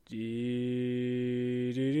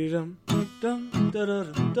Dee-dee-dee-dum, dum,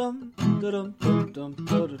 da-da-da-dum, da-dum, dum,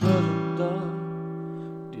 da-da-da-dum.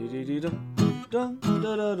 Dee-dee-dee-dum, dum,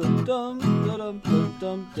 da-da-da-dum, da-dum,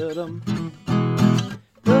 dum, da-dum.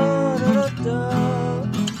 Da-da-da-da,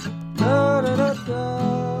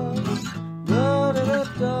 da-da-da-da,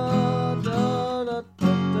 da-da-da-da,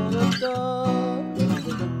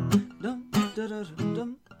 da-da-da-da-da, dum,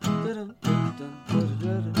 da-da-da-dum, da-dum,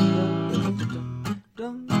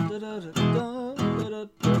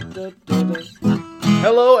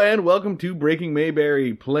 Hello and welcome to Breaking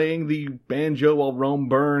Mayberry, playing the banjo while Rome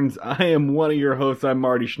burns. I am one of your hosts. I'm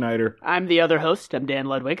Marty Schneider. I'm the other host. I'm Dan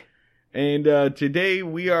Ludwig. And today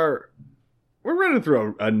we're running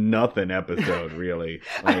through a nothing episode, really.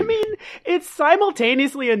 I mean, it's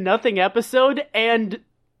simultaneously a nothing episode and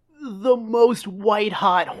the most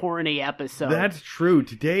white-hot horny episode. That's true.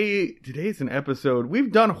 Today's an episode.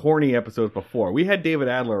 We've done horny episodes before. We had David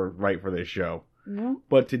Adler write for this show. Mm-hmm.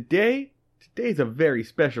 But today's a very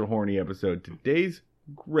special horny episode. Today's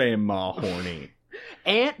grandma horny.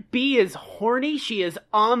 Aunt B is horny, she is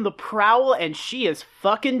on the prowl, and she is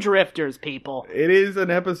fucking drifters, people. It is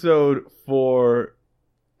an episode for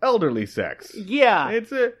elderly sex. Yeah.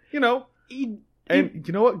 It's and you know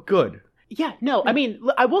what? Good. Yeah, no, I mean,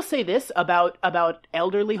 I will say this about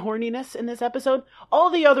elderly horniness in this episode. All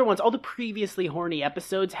the other ones, all the previously horny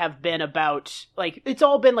episodes have been about, like, it's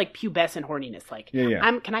all been, like, pubescent horniness. Like,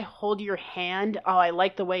 yeah. Can I hold your hand? Oh, I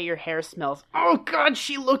like the way your hair smells. Oh, God,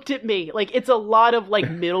 she looked at me. Like, it's a lot of, like,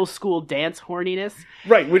 middle school dance horniness.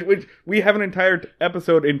 Right, which we have an entire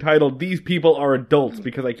episode entitled, These People Are Adults,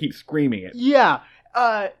 because I keep screaming it. Yeah.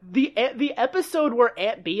 The episode where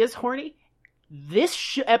Aunt B is horny,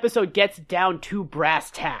 this episode gets down to brass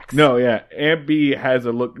tacks. No, yeah. Aunt B has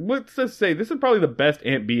a look. Let's just say, this is probably the best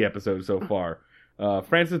Aunt B episode so far.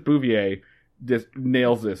 Frances Bouvier just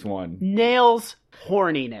nails this one. Nails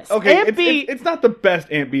horniness. Okay, it's not the best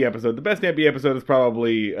Aunt B episode. The best Aunt B episode is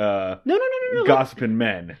probably No. Gossiping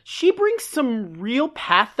Men. She brings some real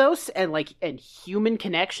pathos and human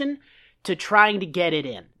connection to trying to get it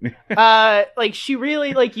in. She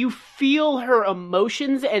really, you feel her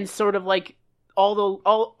emotions and sort of,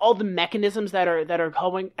 all the mechanisms that are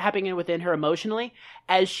happening within her emotionally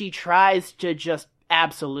as she tries to just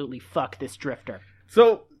absolutely fuck this drifter.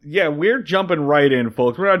 So, yeah, we're jumping right in,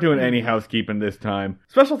 folks. We're not doing any housekeeping this time.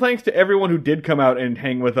 Special thanks to everyone who did come out and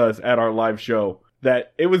hang with us at our live show.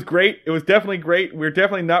 That it was great. It was definitely great. We're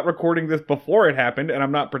definitely not recording this before it happened, and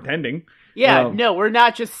I'm not pretending. Yeah, no, we're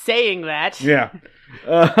not just saying that. Yeah.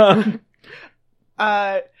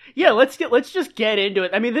 Yeah, let's just get into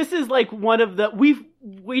it. I mean, this is like one of the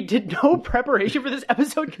we did no preparation for this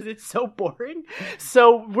episode because it's so boring.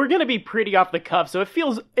 So we're gonna be pretty off the cuff. So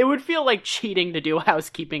it would feel like cheating to do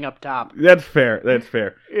housekeeping up top. That's fair.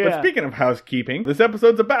 Yeah. But speaking of housekeeping, this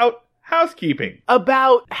episode's about housekeeping.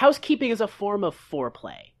 About housekeeping as a form of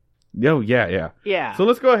foreplay. Oh, yeah. Yeah. So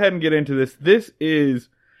let's go ahead and get into this. This is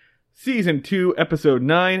Season 2, Episode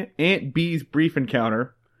 9, Aunt B's Brief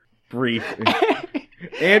Encounter. Brief.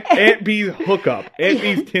 Aunt B's hookup. Aunt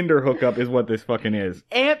B's Tinder hookup is what this fucking is.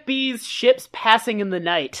 Aunt B's ships passing in the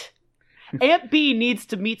night. Aunt B needs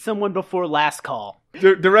to meet someone before last call.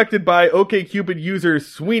 Directed by OkCupid user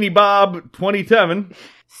Sweeney Bob 27.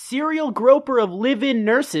 Serial groper of live-in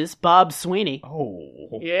nurses, Bob Sweeney.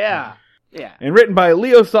 Oh. Yeah. And written by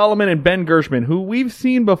Leo Solomon and Ben Gershman, who we've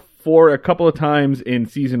seen before a couple of times in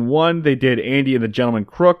Season 1. They did Andy and the Gentleman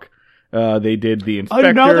Crook. They did The Inspector.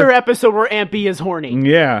 Another episode where Aunt B is horny.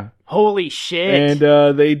 Yeah. Holy shit.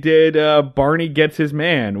 And they did Barney Gets His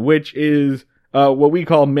Man, which is what we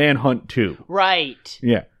call Manhunt 2. Right.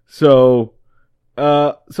 Yeah. So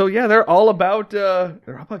yeah, they're all about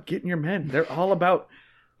getting your men. They're all about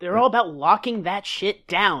locking that shit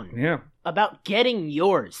down. Yeah. About getting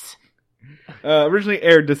yours. Originally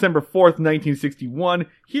aired December 4th, 1961.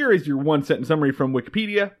 Here is your one-sentence summary from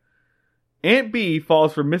Wikipedia. Aunt B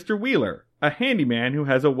falls for Mr. Wheeler, a handyman who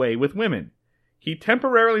has a way with women. He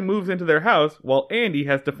temporarily moves into their house while Andy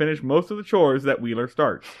has to finish most of the chores that Wheeler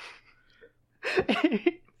starts.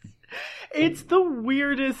 It's the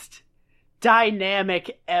weirdest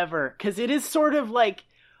dynamic ever, because it is sort of like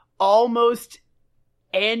almost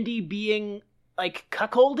Andy being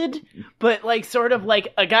cuckolded, but sort of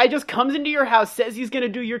a guy just comes into your house, says he's gonna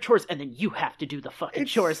do your chores, and then you have to do the fucking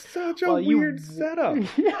chores. Such a weird setup.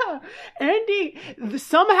 Yeah. Andy,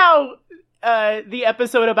 somehow the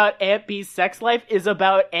episode about Aunt B's sex life is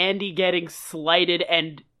about Andy getting slighted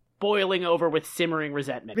and boiling over with simmering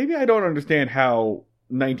resentment. Maybe I don't understand how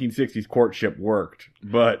 1960s courtship worked,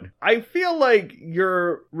 but I feel like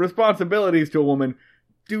your responsibilities to a woman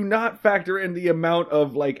do not factor in the amount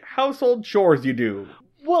of, like, household chores you do.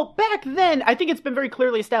 Well, back then, I think it's been very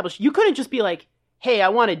clearly established. You couldn't just be like, hey, I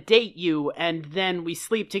want to date you, and then we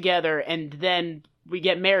sleep together, and then we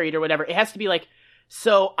get married or whatever. It has to be like,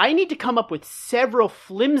 so I need to come up with several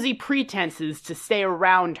flimsy pretenses to stay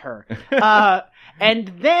around her. And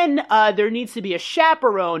then there needs to be a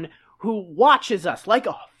chaperone who watches us like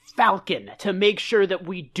a falcon to make sure that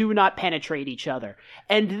we do not penetrate each other.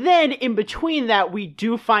 And then in between that, we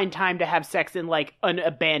do find time to have sex in like an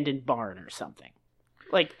abandoned barn or something.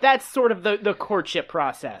 Like, that's sort of the courtship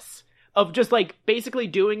process of just, like, basically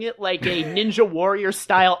doing it like a Ninja Warrior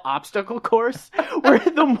style obstacle course, where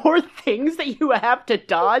the more things that you have to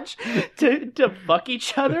dodge to fuck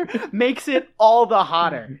each other makes it all the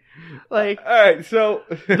hotter. Like, All right, so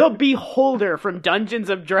the Beholder from Dungeons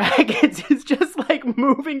of Dragons is just, like,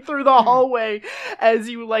 moving through the hallway as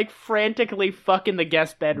you, like, frantically fuck in the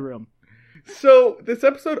guest bedroom. So, this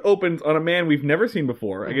episode opens on a man we've never seen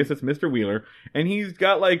before. I guess it's Mr. Wheeler. And he's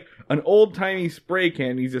got, like, an old-timey spray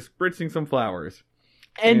can. He's just spritzing some flowers.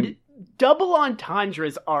 And double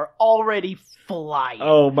entendres are already flying.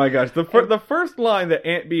 Oh, my gosh. The first line that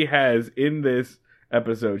Aunt Bee has in this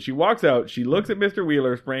episode, she walks out, she looks at Mr.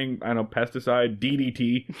 Wheeler spraying, I don't know, pesticide,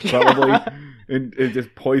 DDT, probably, and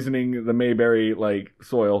just poisoning the Mayberry, like,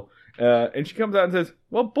 soil. And she comes out and says,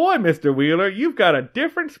 well, boy, Mr. Wheeler, you've got a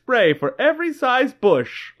different spray for every size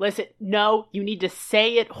bush. Listen, no, you need to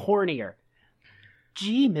say it hornier.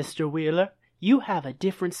 Gee, Mr. Wheeler, you have a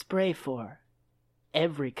different spray for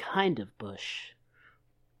every kind of bush.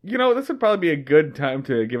 You know, this would probably be a good time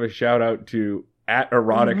to give a shout out to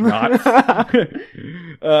 @Erotic Knots.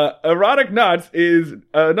 Erotic Knots is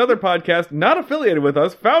another podcast not affiliated with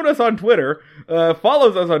us, found us on Twitter,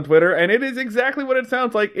 follows us on Twitter, and it is exactly what it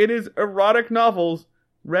sounds like. It is erotic novels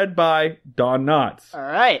read by Don Knotts. All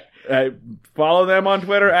right. Follow them on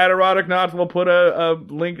Twitter @Erotic Knots. We'll put a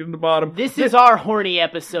link in the bottom. This is our horny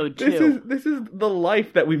episode too. This is the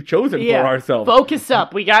life that we've chosen for ourselves. Focus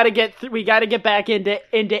up. We gotta get back into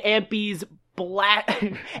Ampy's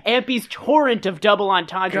Ampy's torrent of double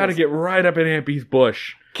entendres. Gotta get right up in Ampy's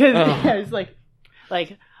bush. Cause it's like,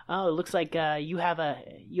 oh, it looks like you have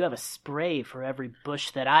a spray for every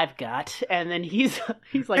bush that I've got, and then he's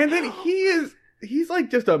like, and then he's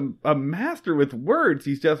like just a master with words.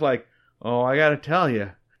 He's just like, oh, I gotta tell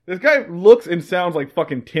you, this guy looks and sounds like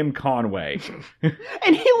fucking Tim Conway,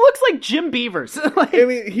 and he looks like Jim Beavers. Like, I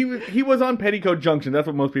mean, he was on Petticoat Junction. That's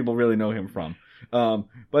what most people really know him from.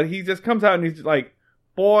 But he just comes out and he's like,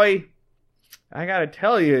 boy, I gotta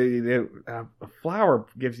tell you, a flower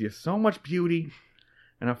gives you so much beauty,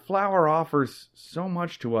 and a flower offers so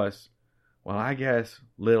much to us. Well, I guess,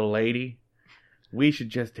 little lady, we should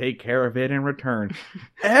just take care of it in return.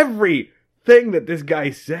 Everything that this guy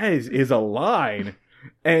says is a line,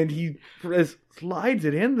 and he just slides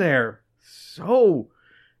it in there. So,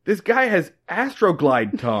 this guy has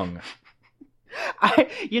Astroglide tongue.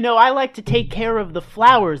 I like to take care of the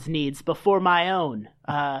flowers' needs before my own,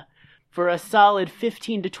 for a solid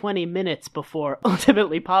 15 to 20 minutes before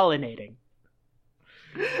ultimately pollinating.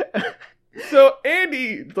 So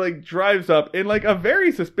Andy, like, drives up in, like, a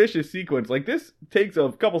very suspicious sequence. Like, this takes a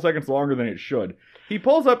couple seconds longer than it should. He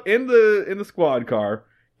pulls up in the squad car,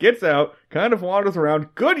 gets out, kind of wanders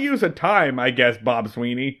around. Good use of time, I guess, Bob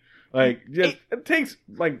Sweeney. Like, just, it takes,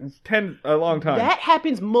 like, a long time. That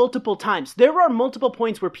happens multiple times. There are multiple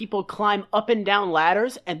points where people climb up and down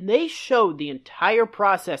ladders, and they show the entire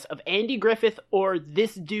process of Andy Griffith or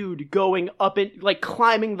this dude going up and, like,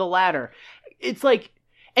 climbing the ladder. It's like,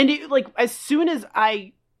 and it, like, as soon as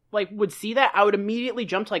I, like, would see that, I would immediately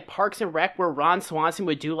jump to, like, Parks and Rec, where Ron Swanson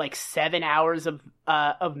would do, like, 7 hours of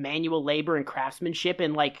manual labor and craftsmanship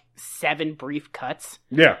in, like, 7 brief cuts.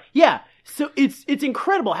 Yeah. Yeah. So it's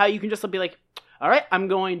incredible how you can just be like, all right, I'm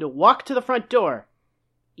going to walk to the front door.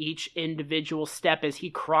 Each individual step as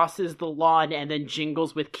he crosses the lawn and then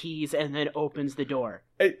jingles with keys and then opens the door.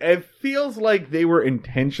 It feels like they were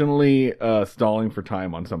intentionally stalling for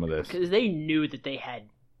time on some of this. Because they knew that they had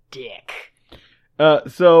dick.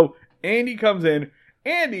 So Andy comes in.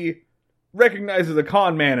 Andy recognizes a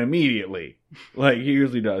con man immediately. Like he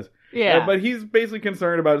usually does. Yeah. But he's basically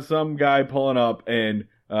concerned about some guy pulling up and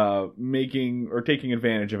making or taking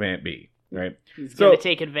advantage of Aunt Bee, right? He's going to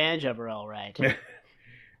take advantage of her, all right.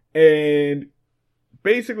 And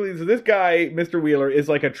basically, so this guy, Mr. Wheeler, is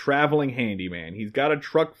like a traveling handyman. He's got a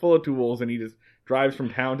truck full of tools, and he just drives from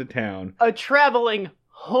town to town. A traveling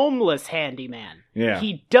homeless handyman. Yeah.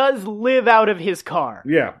 He does live out of his car.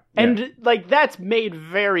 Yeah. And, like, that's made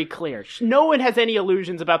very clear. No one has any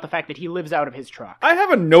illusions about the fact that he lives out of his truck. I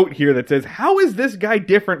have a note here that says, how is this guy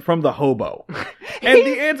different from the hobo? And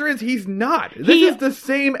the answer is he's not. This is the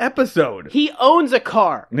same episode. He owns a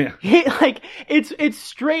car. Yeah. It's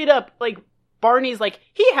straight up, like, Barney's like,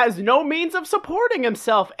 he has no means of supporting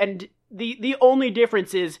himself. And the only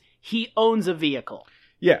difference is he owns a vehicle.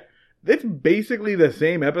 Yeah. It's basically the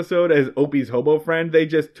same episode as Opie's hobo friend. They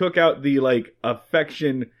just took out the, like,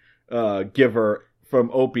 affection giver from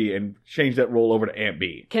Opie and changed that role over to Aunt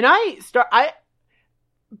B. Can I start? I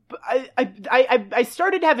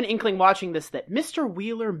started to have an inkling watching this that Mr.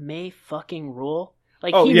 Wheeler may fucking rule.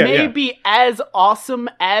 Like, he may be as awesome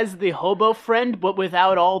as the hobo friend, but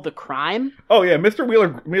without all the crime. Oh yeah, Mr.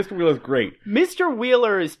 Wheeler's great. Mr.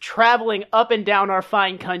 Wheeler is traveling up and down our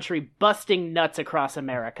fine country, busting nuts across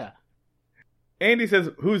America. Andy says,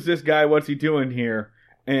 who's this guy? What's he doing here?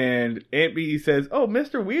 And Aunt B says, oh,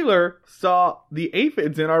 Mr. Wheeler saw the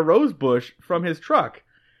aphids in our rose bush from his truck.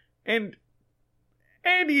 And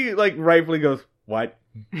Andy, like, rightfully goes, what?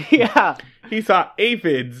 Yeah. He saw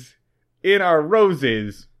aphids in our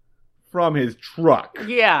roses from his truck.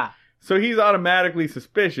 Yeah. So he's automatically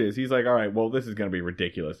suspicious. He's like, all right, well, this is going to be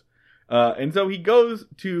ridiculous. And so he goes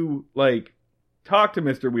to, like, talk to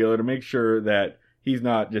Mr. Wheeler to make sure that he's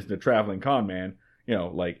not just a traveling con man, you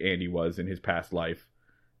know, like Andy was in his past life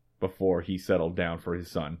before he settled down for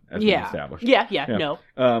his son, as we established. Yeah, no.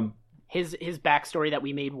 His backstory that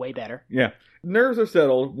we made way better. Yeah. Nerves are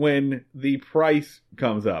settled when the price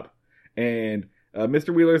comes up. And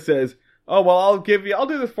Mr. Wheeler says, oh, well, I'll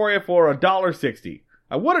do this for you for $1.60.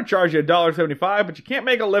 I would have charged you $1.75, but you can't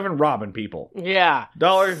make a living robbing people. Yeah.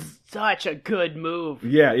 Dollars. Such a good move.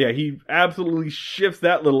 Yeah. He absolutely shifts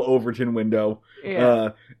that little Overton window. Yeah.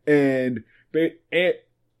 And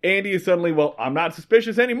Andy is suddenly, well, I'm not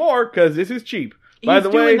suspicious anymore because this is cheap. He's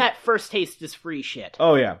doing that first taste is free shit.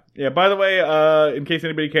 Oh, yeah. Yeah, by the way, in case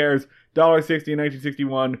anybody cares, $1.60 in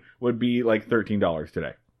 1961 would be like $13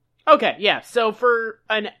 today. Okay, yeah. So for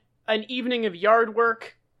an evening of yard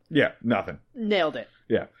work... Yeah, nothing. Nailed it.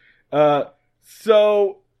 Yeah.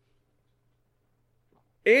 So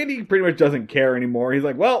Andy pretty much doesn't care anymore. He's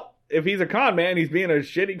like, well, if he's a con man, he's being a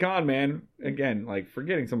shitty con man. Again, like,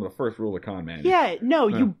 forgetting some of the first rule of con man. Yeah, no,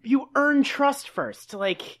 you earn trust first.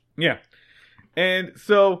 Like... Yeah. And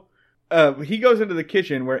so he goes into the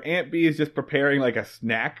kitchen where Aunt B is just preparing like a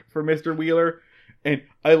snack for Mr. Wheeler. And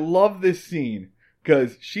I love this scene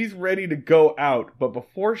because she's ready to go out. But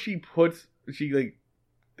before she like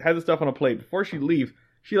has the stuff on a plate, before she leaves,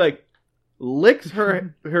 she like licks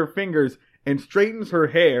her fingers and straightens her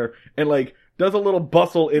hair and like does a little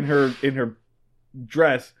bustle in her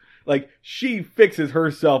dress. Like she fixes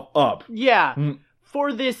herself up. Yeah.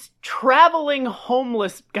 For this traveling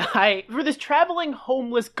homeless gardener.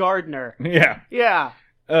 Yeah. Yeah.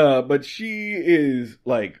 But she is,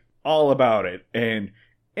 like, all about it. And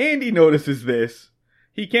Andy notices this.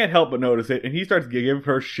 He can't help but notice it. And he starts giving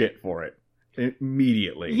her shit for it.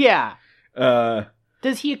 Immediately. Yeah.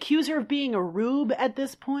 Does he accuse her of being a rube at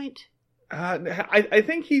this point? I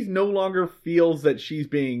think he's no longer feels that she's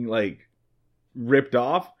being, like, ripped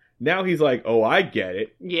off. Now he's like, oh, I get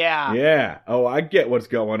it. Yeah. Yeah. Oh, I get what's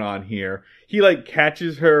going on here. He, like,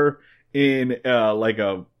 catches her in, like,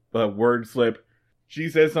 a word slip. She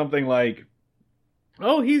says something like,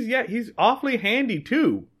 oh, he's awfully handy,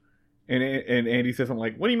 too. And Andy says something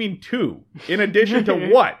like, what do you mean, too? In addition to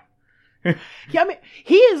what? Yeah, I mean,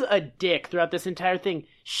 he is a dick throughout this entire thing.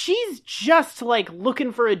 She's just, like,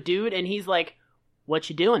 looking for a dude, and he's like, what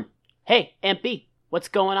you doing? Hey, Aunt B, what's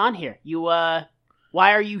going on here?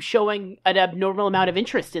 Why are you showing an abnormal amount of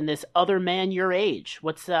interest in this other man your age?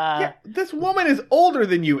 What's, Yeah, this woman is older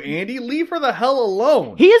than you, Andy. Leave her the hell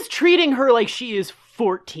alone. He is treating her like she is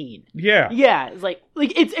 14. Yeah. Yeah, it's like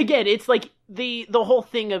it's like the whole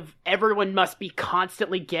thing of everyone must be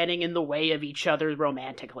constantly getting in the way of each other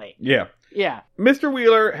romantically. Yeah. Yeah. Mr.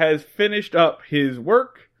 Wheeler has finished up his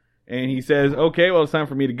work, and he says, okay, well, it's time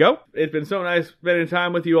for me to go. It's been so nice spending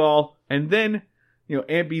time with you all. And then... you know,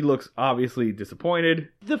 Aunt B looks obviously disappointed.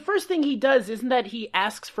 The first thing he does, isn't that he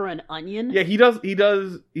asks for an onion? Yeah, he does.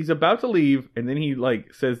 He's about to leave, and then he,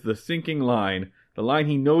 like, says the sinking line. The line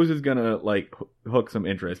he knows is gonna, like, hook some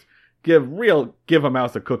interest. Give a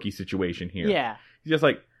mouse a cookie situation here. Yeah. He's just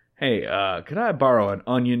like, hey, could I borrow an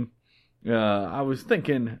onion? I was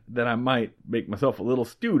thinking that I might make myself a little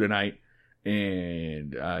stew tonight,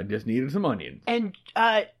 and I just needed some onions. And,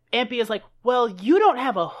 Aunt B is like, well, you don't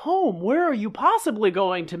have a home. Where are you possibly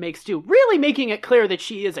going to make stew? Really making it clear that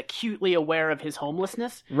she is acutely aware of his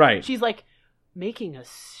homelessness. Right. She's like, making a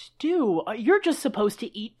stew? You're just supposed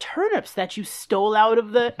to eat turnips that you stole out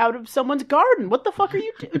of someone's garden. What the fuck are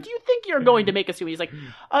you? Do you think you're going to make a stew? He's like,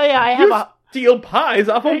 oh yeah, I have You steal pies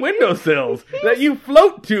off of windowsills that you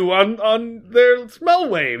float to on their smell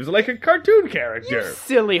waves like a cartoon character. You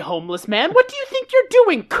silly homeless man. What do you think you're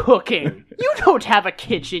doing cooking? You don't have a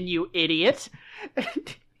kitchen, you idiot.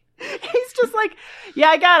 He's just like, yeah,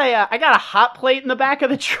 I got a hot plate in the back of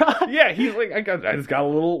the truck. Yeah, he's like, I just got a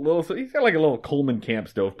little. He's got like a little Coleman camp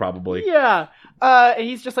stove, probably. Yeah. And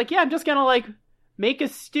he's just like, yeah, I'm just gonna like make a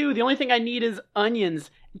stew. The only thing I need is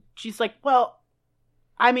onions. She's like, well,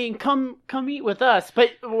 I mean, come eat with us,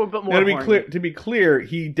 but more. Now, to be clear,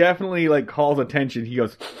 he definitely like calls attention. He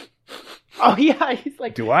goes, oh yeah, he's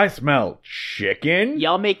like, do I smell chicken?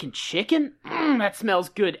 y'all making chicken? That smells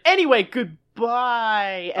good. Anyway,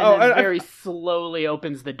 goodbye. And then very slowly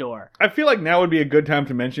opens the door. I feel like now would be a good time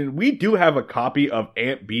to mention we do have a copy of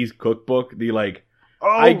Aunt B's cookbook. The like,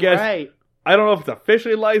 I guess. Right. I don't know if it's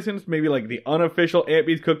officially licensed, maybe like the unofficial Aunt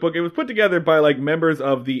B's cookbook. It was put together by like members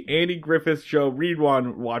of the Andy Griffith Show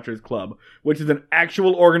Rerun Watchers Club, which is an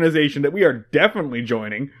actual organization that we are definitely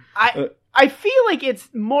joining. I feel like it's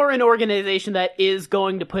more an organization that is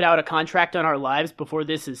going to put out a contract on our lives before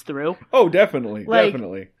this is through. Oh, definitely, Like,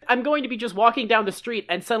 definitely. I'm going to be just walking down the street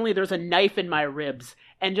and suddenly there's a knife in my ribs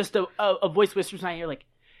and just a voice whispers in my ear like,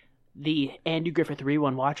 the Andy Griffith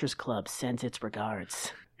Rerun Watchers Club sends its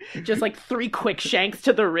regards. Just like 3 quick shanks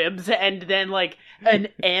to the ribs and then like an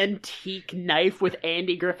antique knife with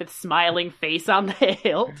Andy Griffith's smiling face on the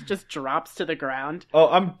hilt just drops to the ground. Oh,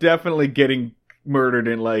 I'm definitely getting murdered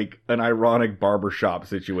in like an ironic barbershop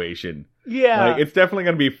situation. Yeah. Like, it's definitely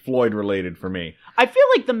going to be Floyd related for me. I feel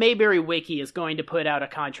like the Mayberry Wiki is going to put out a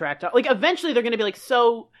contract. Like, eventually they're going to be like,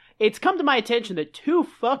 so it's come to my attention that 2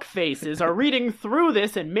 fuckfaces are reading through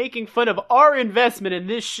this and making fun of our investment in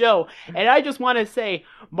this show. And I just want to say,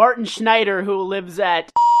 Martin Schneider, who lives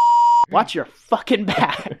at... watch your fucking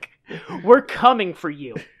back. We're coming for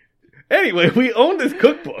you. Anyway, we own this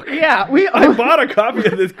cookbook. Yeah, I bought a copy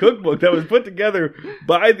of this cookbook that was put together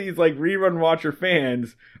by these like Rerun Watcher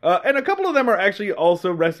fans, and a couple of them are actually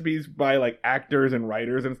also recipes by like actors and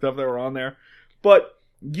writers and stuff that were on there. But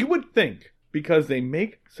you would think, because they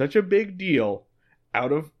make such a big deal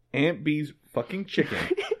out of Aunt B's fucking chicken,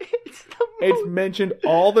 it's mentioned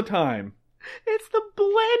all the time. It's the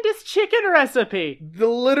blandest chicken recipe.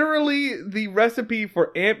 Literally, the recipe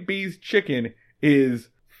for Aunt B's chicken is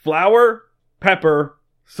flour, pepper,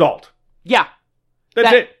 salt. Yeah.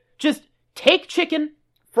 That's it. Just take chicken,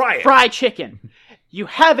 Fry it. fry chicken. You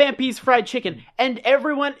have Aunt B's fried chicken, and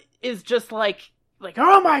everyone is just like,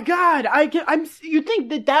 oh my god! You think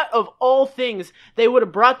that of all things they would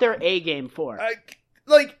have brought their A game for?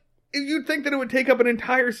 You'd think that it would take up an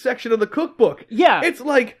entire section of the cookbook. Yeah, It's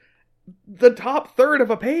like the top third of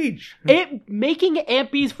a page. Making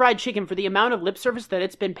Aunt B's fried chicken for the amount of lip service that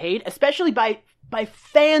it's been paid, especially by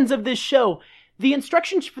fans of this show. The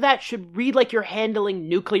instructions for that should read like you're handling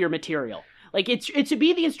nuclear material. Like, it should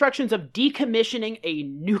be the instructions of decommissioning a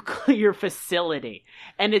nuclear facility.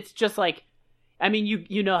 And it's just like, I mean,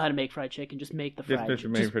 you know how to make fried chicken. Just make the fried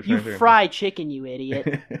chicken. You fry chicken, you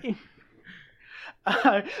idiot.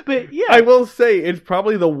 But yeah. I will say, it's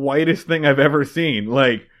probably the whitest thing I've ever seen.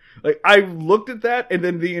 Like I looked at that, and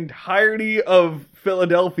then the entirety of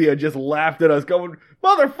Philadelphia just laughed at us, going,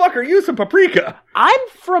 "Motherfucker, use some paprika." I'm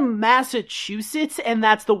from Massachusetts, and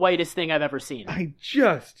that's the whitest thing I've ever seen.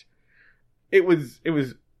 It was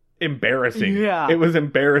embarrassing. Yeah. It was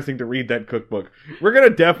embarrassing to read that cookbook. We're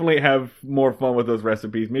gonna definitely have more fun with those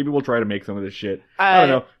recipes. Maybe we'll try to make some of this shit. I don't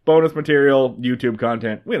know. Bonus material, YouTube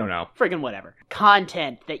content. We don't know. Friggin' whatever.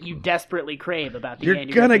 Content that you desperately crave about the You're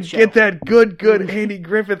Andy gonna Griffith Show. get that good Andy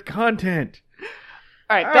Griffith content.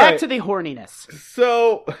 All right, to the horniness.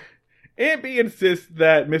 So, Aunt B insists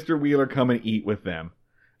that Mr. Wheeler come and eat with them.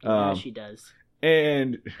 Yeah, she does.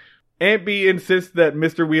 And Aunt B insists that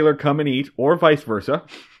Mr. Wheeler come and eat, or vice versa.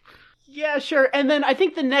 Yeah, sure. And then I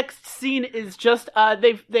think the next scene is just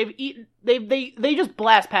they've eaten they just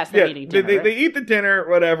blast past them eating dinner. They eat the dinner,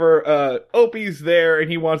 whatever. Opie's there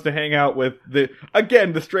and he wants to hang out with the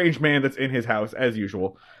strange man that's in his house as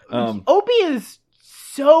usual. Opie is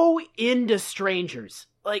so into strangers.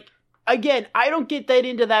 Like, again, I don't get that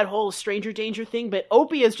into that whole stranger danger thing, but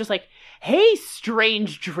Opie is just like, "Hey,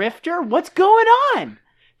 strange drifter, what's going on?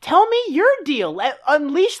 Tell me your deal.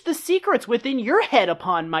 Unleash the secrets within your head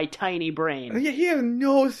upon my tiny brain." Yeah, he has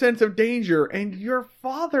no sense of danger, and your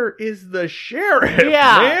father is the sheriff,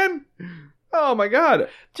 Yeah. man. Oh my god.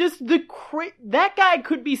 Just that guy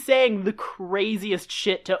could be saying the craziest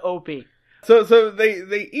shit to Opie. So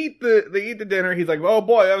they eat the dinner. He's like, "Oh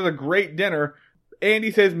boy, that was a great dinner."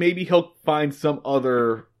 Andy says maybe he'll find some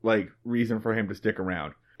other, like, reason for him to stick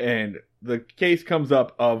around. And the case comes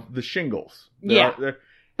up of the shingles.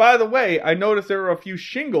 By the way, I noticed there were a few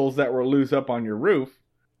shingles that were loose up on your roof.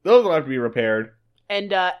 Those will have to be repaired.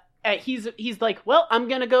 And he's like, well, I'm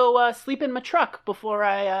gonna go sleep in my truck before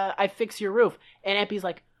I fix your roof. And Aunt Bee's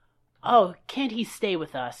like, oh, can't he stay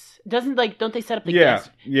with us? Don't they set up the guest?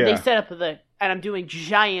 Yeah. They set up and I'm doing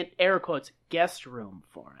giant air quotes, guest room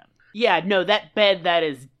for him. Yeah, no, that bed, that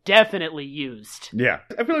is definitely used. Yeah.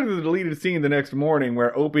 I feel like there's a deleted scene the next morning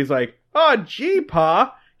where Opie's like, oh, gee,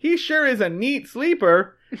 Pa, he sure is a neat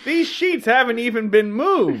sleeper. These sheets haven't even been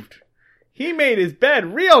moved. He made his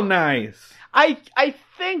bed real nice. I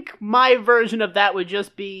think my version of that would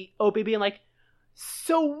just be Opie being like,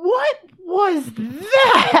 so what was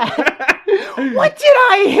that? What did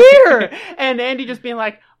I hear? And Andy just being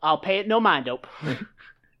like, I'll pay it no mind, Ope.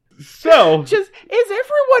 So, just, is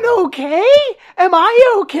everyone okay? Am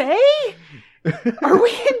I okay? Are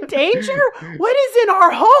we in danger? What is in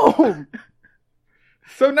our home?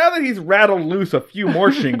 So now that he's rattled loose a few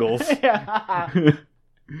more shingles,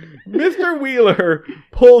 Mr. Wheeler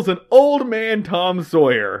pulls an old man Tom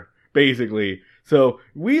Sawyer, basically. So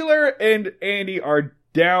Wheeler and Andy are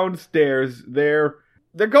downstairs. They're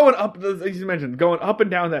going up, as you mentioned, going up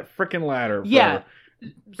and down that frickin' ladder. Yeah.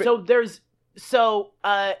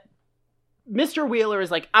 Mr. Wheeler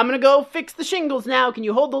is like, I'm gonna go fix the shingles now. Can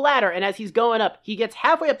you hold the ladder? And as he's going up, he gets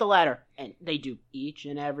halfway up the ladder, and they do each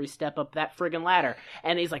and every step up that friggin' ladder.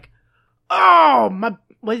 And he's like, oh,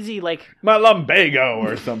 what is he like? My lumbago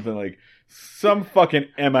or something, like some fucking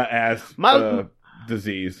Emma-ass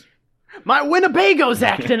disease. My Winnebago's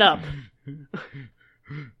acting up.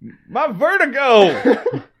 My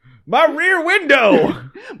vertigo. My rear window.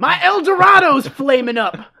 My Eldorado's flaming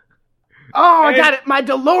up. Oh, I got it. My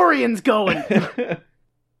DeLorean's going.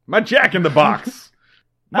 My Jack in the Box.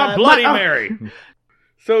 My Bloody Mary.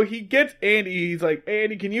 So he gets Andy. He's like,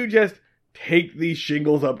 Andy, can you just take these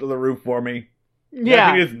shingles up to the roof for me?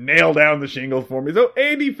 Yeah. Can you just nail down the shingles for me? So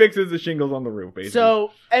Andy fixes the shingles on the roof, basically.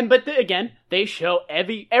 So, again, they show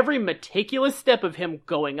every meticulous step of him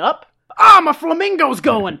going up. Ah, my flamingo's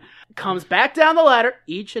going. Comes back down the ladder,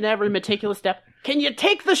 each and every meticulous step. Can you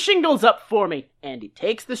take the shingles up for me? Andy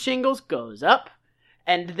takes the shingles, goes up,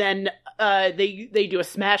 and then they do a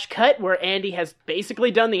smash cut where Andy has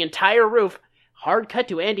basically done the entire roof. Hard cut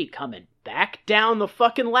to Andy coming back down the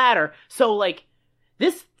fucking ladder. So, like,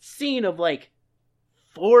 this scene of, like,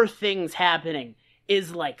 4 things happening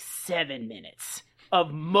is, like, 7 minutes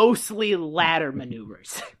of mostly ladder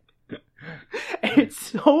maneuvers. It's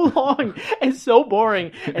so long and so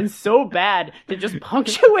boring and so bad to just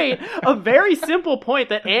punctuate a very simple point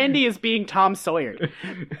that Andy is being Tom Sawyer.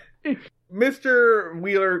 Mr.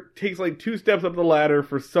 Wheeler takes like 2 steps up the ladder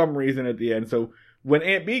for some reason at the end. So when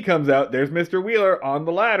Aunt Bee comes out, there's Mr. Wheeler on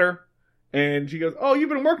the ladder. And she goes, oh, you've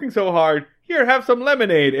been working so hard. Here, have some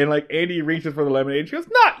lemonade. And like Andy reaches for the lemonade. She goes,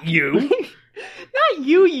 not you. Not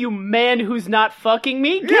you, you man who's not fucking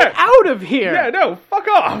me. Get out of here. Yeah, no, fuck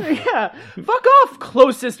off. Yeah, fuck off,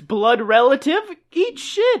 closest blood relative. Eat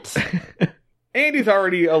shit. Andy's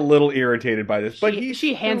already a little irritated by this, but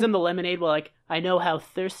she hands him the lemonade while like, I know how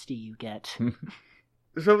thirsty you get.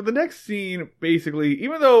 So the next scene, basically,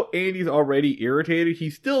 even though Andy's already irritated, he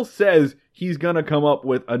still says he's gonna come up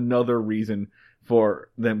with another reason for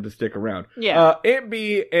them to stick around. Yeah. Aunt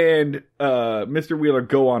Bee and Mr. Wheeler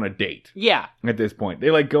go on a date. Yeah. At this point. They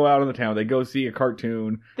like go out in the town. They go see a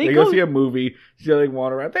cartoon. They go see a movie. So they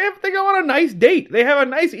wander around. They go on a nice date. They have a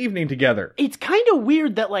nice evening together. It's kind of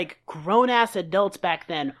weird that like grown-ass adults back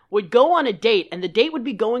then would go on a date and the date would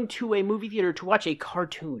be going to a movie theater to watch a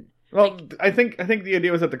cartoon. Well, I think the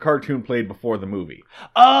idea was that the cartoon played before the movie.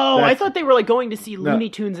 Oh, I thought they were like going to see Looney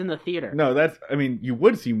Tunes in the theater. No, you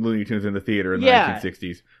would see Looney Tunes in the theater in the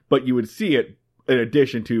 1960s, but you would see it in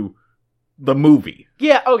addition to the movie.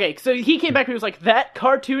 Yeah, okay, so he came back and he was like, that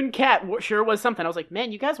cartoon cat sure was something. I was like,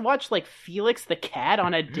 man, you guys watch like Felix the Cat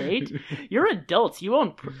on a date? You're adults. You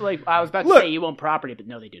own, like, I was about to say you own property, but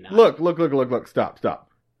no, they do not. Look, stop.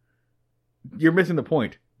 You're missing the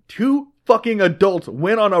point. 2 fucking adults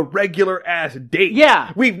went on a regular ass date.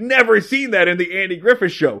 Yeah. We've never seen that in the Andy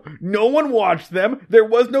Griffith Show. No one watched them. There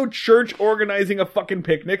was no church organizing a fucking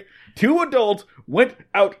picnic. 2 adults went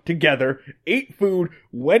out together, ate food,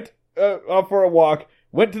 went off for a walk,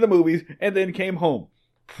 went to the movies, and then came home.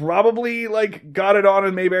 Probably, like, got it on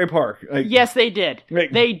in Mayberry Park. Like, yes, they did.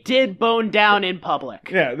 Like, they did bone down in public.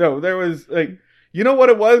 Yeah, no, there was, like, you know what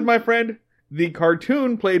it was, my friend? The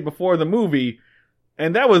cartoon played before the movie.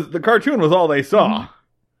 And the cartoon was all they saw.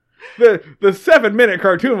 The 7-minute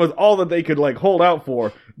cartoon was all that they could, like, hold out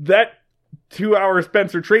for. That 2-hour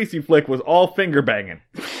Spencer Tracy flick was all finger banging.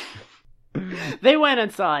 They went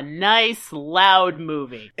and saw a nice, loud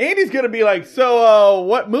movie. Andy's gonna be like, so,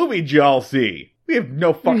 what movie did y'all see? We have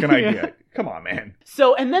no fucking idea. Come on, man.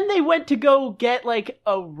 So, and then they went to go get, like,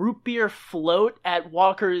 a root beer float at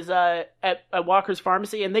Walker's, at Walker's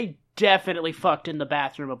Pharmacy, and they definitely fucked in the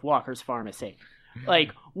bathroom of Walker's Pharmacy.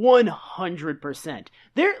 Like, 100%.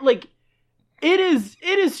 They're, like, it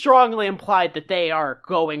is strongly implied that they are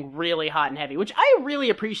going really hot and heavy, which I really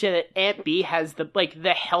appreciate that Aunt B has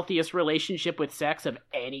the healthiest relationship with sex of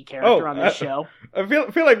any character on this show. I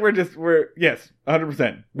feel like we're yes,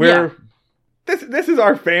 100%. This is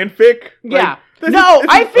our fanfic. Yeah. Like,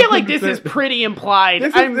 I feel like this is pretty implied.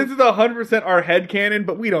 This is 100% our headcanon,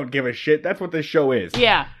 but we don't give a shit. That's what this show is.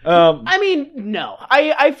 Yeah. I mean, no.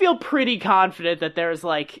 I feel pretty confident that there's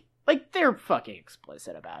like they're fucking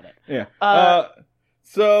explicit about it. Yeah.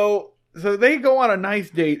 So they go on a nice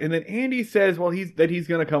date, and then Andy says, well, he's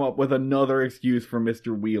going to come up with another excuse for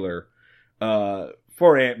Mr. Wheeler,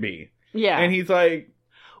 for Aunt B. Yeah. And he's like,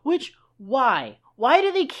 why? Why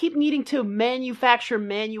do they keep needing to manufacture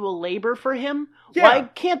manual labor for him? Yeah.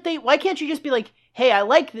 Why can't you just be like, hey, I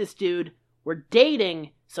like this dude. We're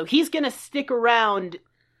dating, so he's going to stick around,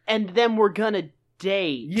 and then we're going to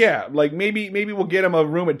date. Yeah, like maybe we'll get him a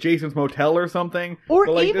room at Jason's Motel or something. Or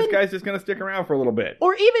but even, this guy's just gonna stick around for a little bit.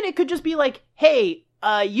 Or even it could just be like, hey,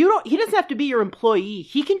 he doesn't have to be your employee.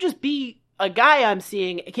 He can just be a guy I'm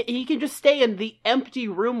seeing. He can just stay in the empty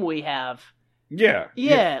room we have. Yeah.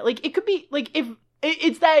 Like it could be like if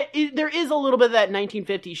it's that there is a little bit of that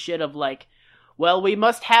 1950s shit of like, well, we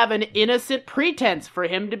must have an innocent pretense for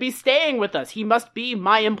him to be staying with us. He must be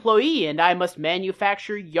my employee, and I must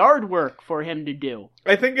manufacture yard work for him to do.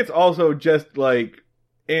 I think it's also just, like,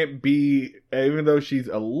 Aunt B, even though she's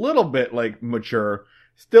a little bit, like, mature,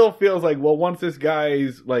 still feels like, well, once this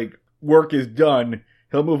guy's, like, work is done,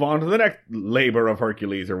 he'll move on to the next labor of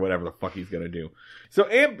Hercules or whatever the fuck he's gonna do. So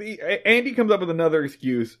Andy comes up with another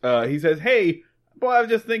excuse. He says, hey, boy, I was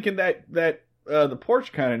just thinking that the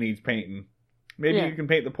porch kind of needs painting. Maybe you can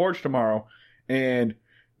paint the porch tomorrow. And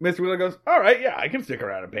Mr. Wheeler goes, all right, yeah, I can stick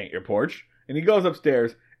around and paint your porch. And he goes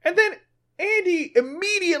upstairs. And then Andy,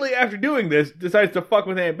 immediately after doing this, decides to fuck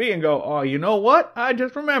with Aunt B and go, oh, you know what? I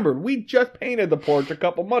just remembered. We just painted the porch a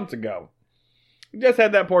couple months ago. We just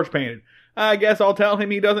had that porch painted. I guess I'll tell him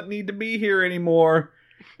he doesn't need to be here anymore.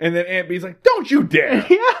 And then Aunt B's like, don't you dare!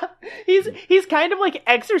 Yeah, he's kind of like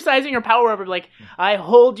exercising her power over, like, I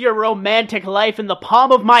hold your romantic life in the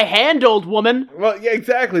palm of my hand, old woman. Well, yeah,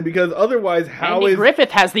 exactly, because otherwise Andy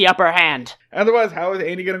Griffith has the upper hand. Otherwise, how is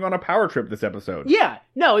Andy going to go on a power trip this episode? Yeah,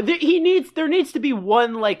 no, there needs to be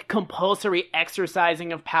one, like, compulsory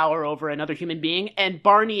exercising of power over another human being, and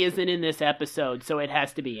Barney isn't in this episode, so it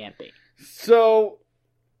has to be Aunt B. So,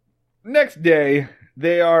 next day,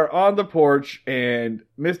 they are on the porch, and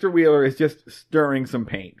Mr. Wheeler is just stirring some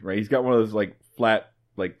paint, right? He's got one of those, like, flat,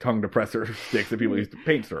 like, tongue depressor sticks that people use to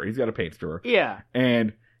paint stir. He's got a paint stirrer. Yeah.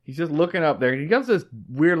 And he's just looking up there, and he gives this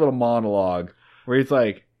weird little monologue where he's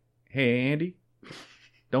like, hey, Andy,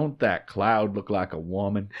 don't that cloud look like a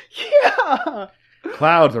woman? Yeah!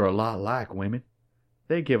 Clouds are a lot like women.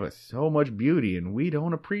 They give us so much beauty, and we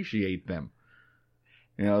don't appreciate them.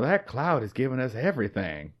 You know, that cloud has given us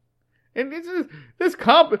everything. And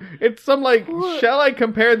it's some, like, shall I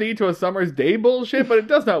compare thee to a summer's day bullshit, but it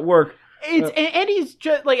does not work. And he's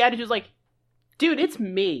just, like, attitude's like, dude, it's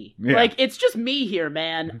me. Yeah. Like, it's just me here,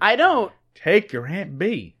 man. I don't... Take your Aunt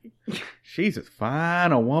B. She's as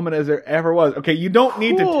fine a woman as there ever was. Okay, you don't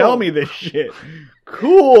need to tell me this shit.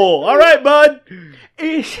 Cool. All right, bud.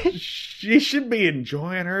 She should be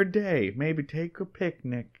enjoying her day. Maybe take a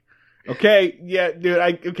picnic. Okay, yeah,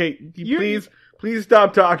 dude, Please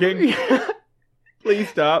stop talking. Please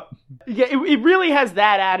stop. Yeah, it really has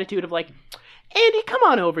that attitude of like, Andy, come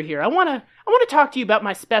on over here. I want to talk to you about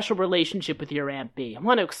my special relationship with your Aunt B. I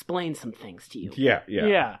want to explain some things to you.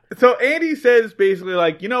 Yeah. So Andy says basically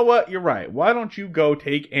like, you know what? You're right. Why don't you go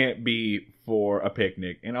take Aunt B for a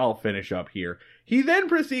picnic and I'll finish up here. He then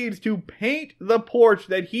proceeds to paint the porch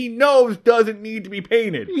that he knows doesn't need to be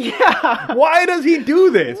painted. Yeah. Why does he do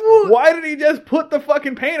this? Why did he just put the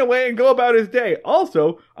fucking paint away and go about his day?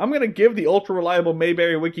 Also, I'm going to give the ultra-reliable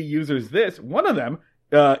Mayberry Wiki users this. One of them,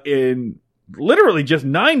 in literally just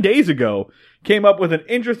 9 days ago, came up with an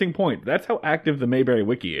interesting point. That's how active the Mayberry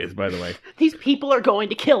Wiki is, by the way. These people are going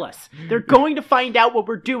to kill us. They're going to find out what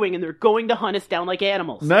we're doing, and they're going to hunt us down like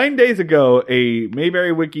animals. 9 days ago, a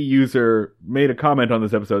Mayberry Wiki user made a comment on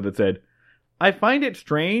this episode that said, I find it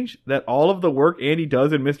strange that all of the work Andy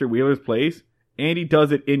does in Mr. Wheeler's place, Andy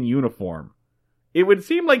does it in uniform. It would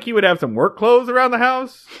seem like he would have some work clothes around the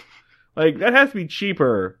house. Like, that has to be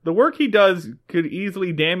cheaper. The work he does could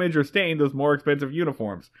easily damage or stain those more expensive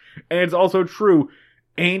uniforms. And it's also true,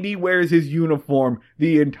 Andy wears his uniform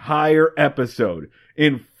the entire episode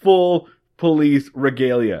in full police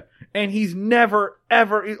regalia. And he's never,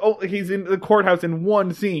 ever, he's in the courthouse in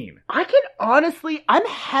one scene. I'm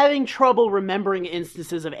having trouble remembering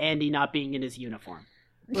instances of Andy not being in his uniform.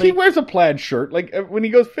 He wears a plaid shirt. Like, when he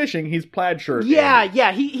goes fishing, he's plaid shirt.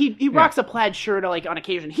 Yeah. He rocks a plaid shirt, like, on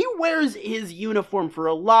occasion. He wears his uniform for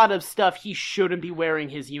a lot of stuff he shouldn't be wearing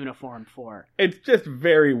his uniform for. It's just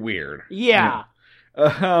very weird. Yeah.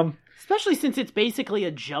 Yeah. Especially since it's basically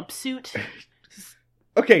a jumpsuit.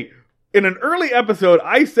 Okay, in an early episode,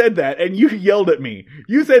 I said that, and you yelled at me.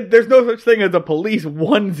 You said there's no such thing as a police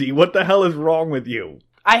onesie. What the hell is wrong with you?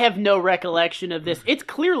 I have no recollection of this. It's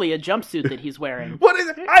clearly a jumpsuit that he's wearing. What is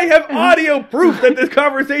it? I have audio proof that this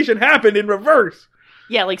conversation happened in reverse.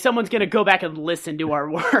 Yeah, like someone's gonna go back and listen to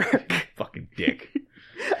our work. Fucking dick.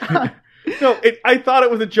 No, I thought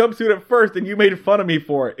it was a jumpsuit at first, and you made fun of me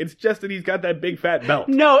for it. It's just that he's got that big fat belt.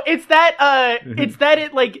 No, it's that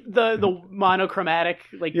like the monochromatic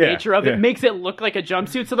nature of it makes it look like a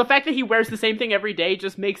jumpsuit. So the fact that he wears the same thing every day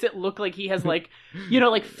just makes it look like he has like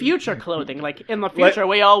future clothing. Like in the future,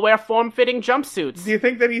 we all wear form-fitting jumpsuits. Do you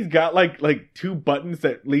think that he's got like two buttons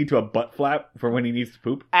that lead to a butt flap for when he needs to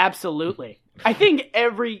poop? Absolutely. I think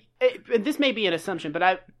this may be an assumption,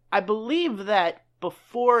 but I believe that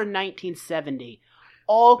before 1970,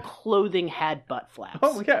 all clothing had butt flaps.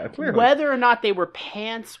 Oh, yeah, clearly. Whether or not they were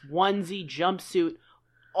pants, onesie, jumpsuit,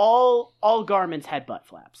 all garments had butt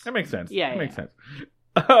flaps. That makes sense. Yeah, that makes sense.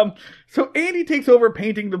 So Andy takes over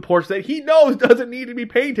painting the porch that he knows doesn't need to be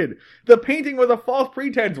painted. The painting was a false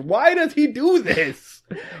pretense. Why does he do this?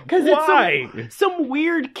 Because it's some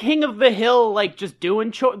weird king of the hill, like just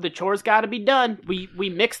doing the chores got to be done. We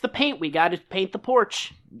mix the paint. We got to paint the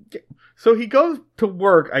porch. So he goes to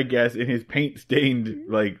work, I guess, in his paint-stained,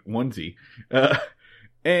 onesie.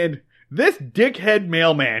 And this dickhead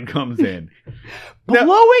mailman comes in.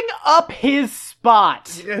 Blowing up his spot.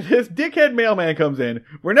 This dickhead mailman comes in.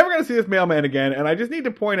 We're never going to see this mailman again, and I just need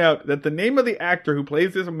to point out that the name of the actor who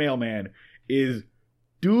plays this mailman is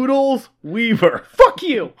Doodles Weaver. Fuck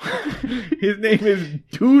you! His name is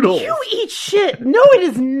Doodles. You eat shit! No, it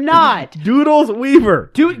is not! Doodles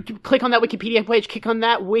Weaver. Click on that Wikipedia page. Click on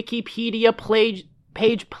that Wikipedia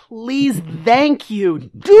page, please. Thank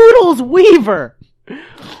you. Doodles Weaver!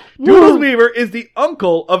 Doodles Weaver is the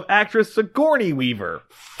uncle of actress Sigourney Weaver.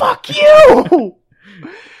 Fuck you!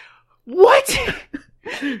 What?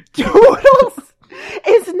 Doodles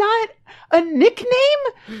is not a nickname?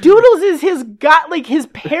 Doodles is his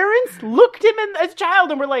parents looked him as a child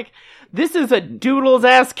and were like, this is a Doodles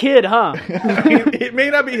ass kid, huh? It may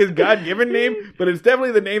not be his God-given name, but it's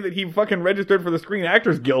definitely the name that he fucking registered for the Screen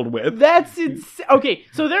Actors Guild with. That's okay,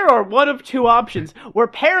 so there are one of two options where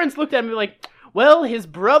parents looked at him and were like, well, his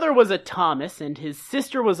brother was a Thomas and his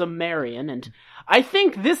sister was a Marion, and I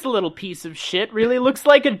think this little piece of shit really looks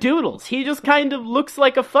like a Doodles. He just kind of looks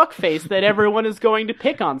like a fuckface that everyone is going to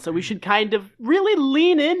pick on, so we should kind of really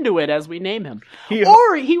lean into it as we name him.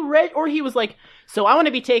 Or he was like, so I want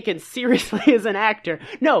to be taken seriously as an actor.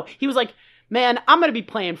 No, he was like, man, I'm going to be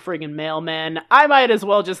playing friggin' mailman. I might as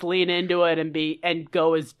well just lean into it and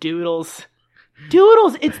go as Doodles.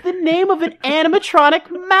 Doodles, it's the name of an animatronic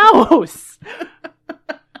mouse.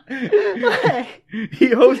 He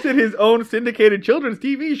hosted his own syndicated children's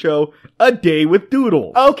TV show, A Day with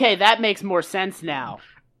Doodles. Okay, that makes more sense now.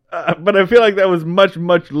 But I feel like that was much,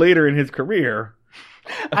 much later in his career.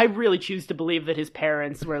 I really choose to believe that his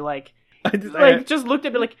parents were just looked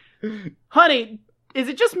at me like, honey, is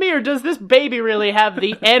it just me or does this baby really have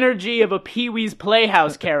the energy of a Pee-wee's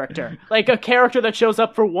Playhouse character? Like a character that shows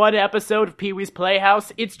up for one episode of Pee-wee's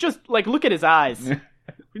Playhouse? It's just like, look at his eyes.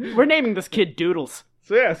 We're naming this kid Doodles.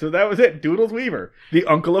 So that was it. Doodles Weaver, the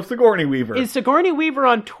uncle of Sigourney Weaver. Is Sigourney Weaver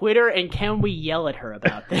on Twitter, and can we yell at her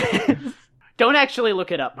about this? Don't actually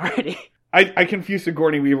look it up, Marty. I confuse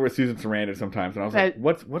Sigourney Weaver with Susan Sarandon sometimes, and I was like,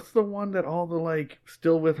 what's the one that all the,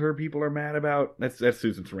 still with her people are mad about? That's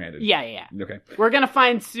Susan Sarandon. Yeah. Okay. We're gonna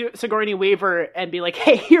find Sigourney Weaver and be like,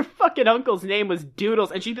 hey, your fucking uncle's name was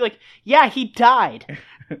Doodles, and she'd be like, yeah, he died.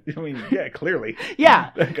 I mean, yeah, clearly.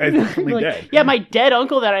 Yeah. That guy's definitely dead. Yeah, my dead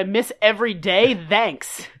uncle that I miss every day,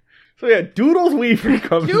 thanks. So yeah, Doodles Weaver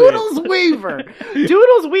comes in. Doodles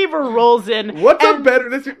Weaver rolls in.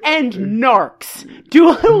 And narcs.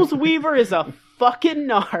 Doodles Weaver is a fucking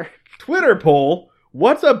narc. Twitter poll.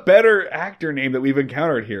 What's a better actor name that we've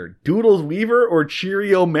encountered here? Doodles Weaver or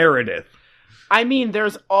Cheerio Meredith? I mean,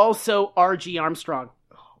 there's also R.G. Armstrong.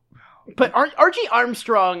 But Archie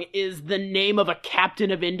Armstrong is the name of a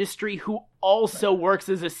captain of industry who also works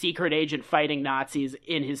as a secret agent fighting Nazis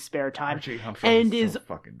in his spare time. Archie Armstrong and is so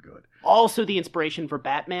fucking good. Also the inspiration for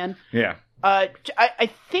Batman. Yeah. I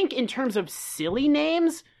think in terms of silly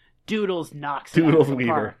names, Doodles knocks it Doodles out of the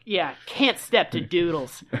Weaver. park. Yeah, can't step to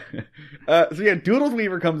Doodles. Doodles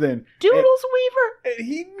Weaver comes in. Doodles Weaver? And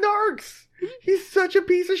he narks. He's such a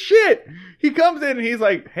piece of shit. He comes in and he's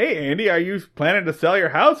like, "Hey, Andy, are you planning to sell your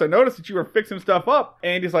house? I noticed that you were fixing stuff up."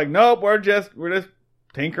 And he's like, "Nope, we're just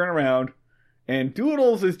tinkering around." And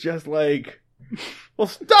Doodles is just like, "Well,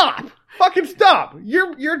 stop! Fucking stop!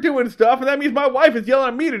 You're doing stuff, and that means my wife is yelling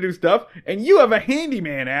at me to do stuff, and you have a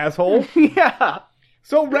handyman, asshole." Yeah.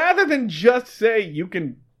 So rather than just say you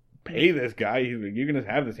can pay this guy, you can just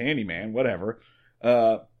have this handyman, whatever.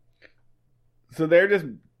 So they're just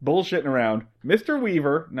bullshitting around. Mr.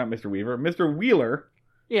 Wheeler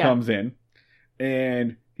Yeah. comes in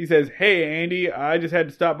and he says, "Hey, Andy, I just had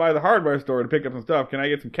to stop by the hardware store to pick up some stuff. Can I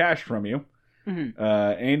get some cash from you?" Mm-hmm.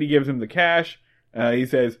 Andy gives him the cash. He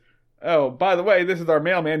says, "Oh, by the way, this is our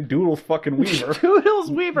mailman, Doodles fucking Weaver." Doodles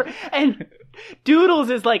Weaver. And Doodles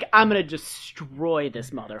is like, "I'm going to destroy this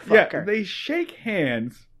motherfucker." Yeah, they shake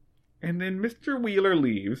hands, and then Mr. Wheeler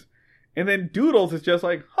leaves, and then Doodles is just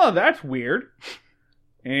like, "Huh, that's weird."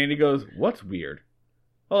 And he goes, "What's weird?"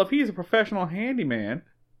 "Well, if he's a professional handyman,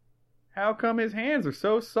 how come his hands are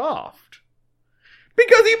so soft?"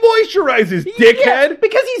 "Because he moisturizes, dickhead!" Yeah,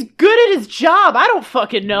 because he's good at his job. I don't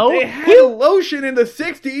fucking know. They had lotion in the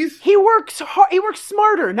 60s. He works hard. He works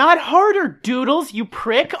smarter, not harder. Doodles, you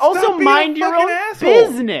prick. Also, being mind a your fucking own asshole.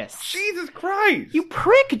 business. Jesus Christ. You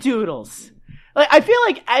prick, Doodles. Like, I feel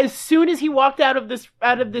like as soon as he walked out of this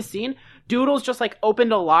scene, Doodles just like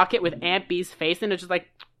opened a locket with Aunt Bee's face, and it's just like,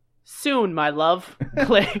 "Soon, my love."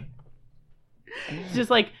 Click. It's just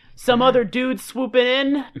like some other dude swooping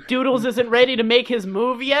in. Doodles isn't ready to make his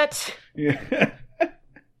move yet. Yeah.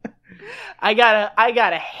 I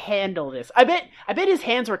gotta handle this. I bet his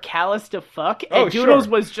hands were calloused to fuck, and Oh, Doodles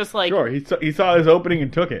sure. was just like, Sure, he saw his opening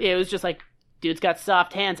and took it. it was just like, dude's got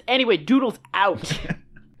soft hands. Anyway, Doodles out.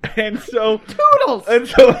 And so Doodles!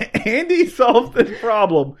 Andy solves this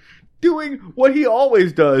problem doing what he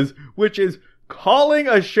always does, which is calling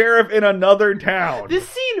a sheriff in another town. This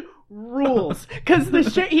scene rules because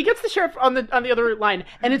he gets the sheriff on the other line,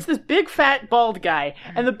 and it's this big fat bald guy,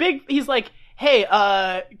 and he's like, "Hey,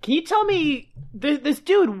 can you tell me this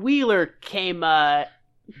dude Wheeler came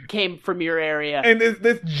from your area?" And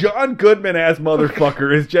this John Goodman ass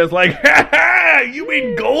motherfucker is just like, "Ha ha! You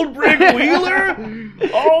mean Goldbrick Wheeler?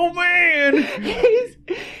 Oh man, he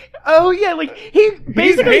basically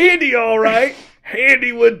he's handy, all right.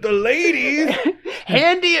 Handy with the ladies.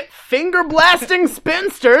 handy at finger blasting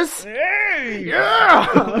spinsters. Hey,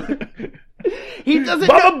 Yeah. He doesn't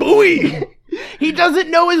Baba Booey." He doesn't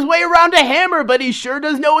know his way around a hammer, but he sure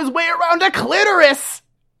does know his way around a clitoris.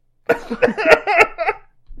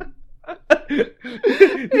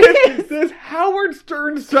 this Howard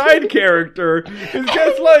Stern side character is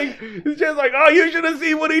just like, "Oh, you should have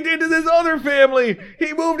seen what he did to this other family.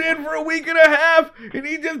 He moved in for a week and a half, and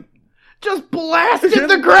he Just blasted Just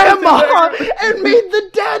the grandma blasted and made the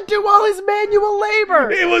dad do all his manual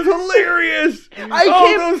labor. it was hilarious.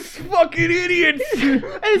 Those fucking idiots." And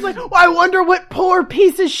he's like, "Well, I wonder what poor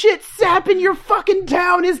piece of shit sap in your fucking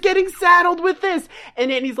town is getting saddled with this."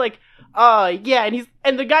 And then he's like, yeah,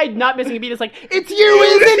 and the guy not missing a beat is like, "It's you,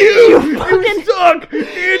 isn't it? You fucking You suck,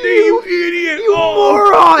 Andy, you idiot, you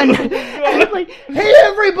moron!" And it's like, "Hey,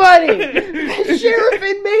 everybody! The sheriff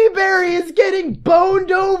in Mayberry is getting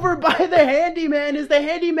boned over by the handyman as the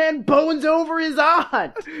handyman bones over his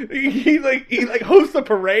aunt." He hosts a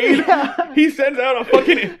parade. Yeah. He sends out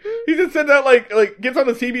he just sends out gets on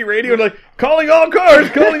the CB radio and like, calling all cars.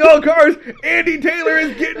 Andy Taylor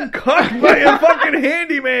is getting cucked by a fucking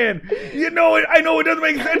handyman. You know it. I know it doesn't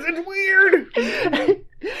make sense. It's weird.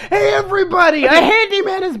 "Hey, everybody! A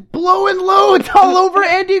handyman is blowing loads all over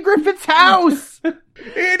Andy Griffith's house.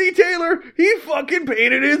 Andy Taylor, he fucking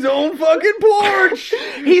painted his own fucking porch.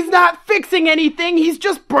 He's not fixing anything. He's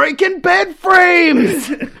just breaking bed frames."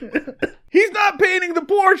 He's not painting the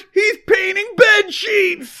porch. He's painting bed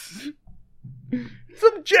sheets.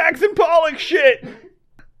 Some Jackson Pollock shit.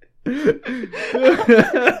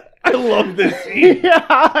 I love this scene.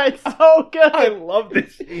 Yeah, it's so good. I love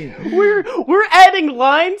this scene. We're adding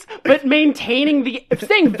lines, but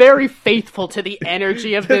staying very faithful to the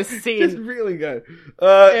energy of this It's scene. really good.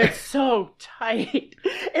 It's so tight.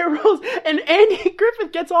 It rolls, and Andy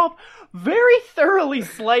Griffith gets off very thoroughly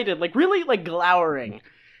slighted, like really like glowering.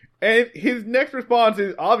 And his next response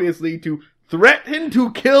is obviously to threaten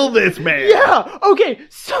to kill this man. Yeah. Okay.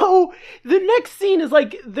 So the next scene is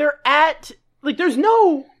like they're at like there's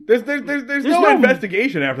no no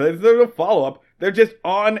investigation after that. There's no follow up. They're just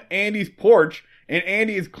on Andy's porch, and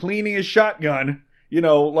Andy is cleaning his shotgun. You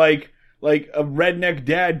know, like a redneck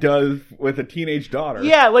dad does with a teenage daughter.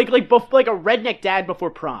 Yeah, like a redneck dad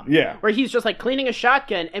before prom. Yeah, where he's just like cleaning a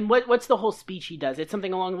shotgun, and what's the whole speech he does? It's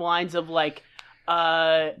something along the lines of like,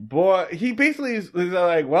 boy, he basically is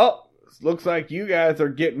like, well, looks like you guys are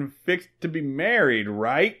getting fixed to be married,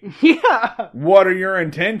 right? Yeah. What are your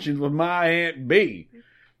intentions with my Aunt B?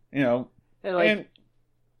 You know, and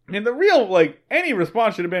the real, like, any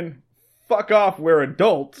response should have been, fuck off, we're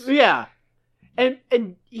adults. Yeah. And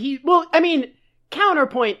he, well, I mean,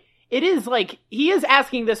 counterpoint, it is like, he is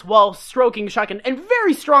asking this while stroking shotgun, and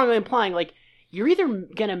very strongly implying, like, you're either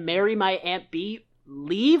gonna marry my Aunt B,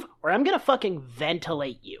 leave, or I'm gonna fucking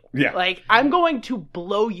ventilate you. Yeah. Like, I'm going to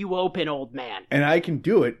blow you open, old man. And I can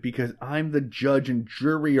do it because I'm the judge and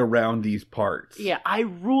jury around these parts. Yeah, I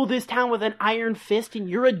rule this town with an iron fist, and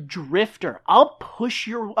you're a drifter. I'll push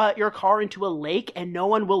your car into a lake, and no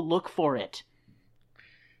one will look for it.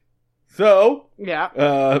 So,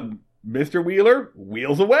 yeah, Mr. Wheeler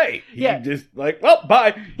wheels away. He yeah. just like, well,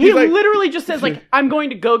 bye. He literally just says, like, I'm going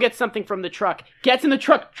to go get something from the truck. Gets in the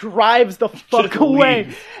truck, drives the fuck away.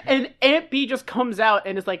 Leaves. And Aunt B just comes out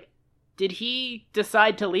and is like, did he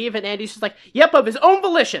decide to leave? And Andy's just like, yep, of his own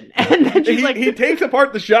volition. And then she's like... He takes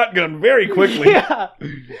apart the shotgun very quickly. Yeah.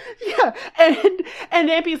 Yeah. And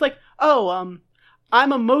Aunt B's like, oh,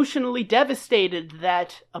 I'm emotionally devastated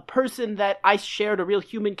that a person that I shared a real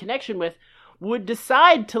human connection with would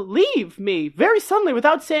decide to leave me very suddenly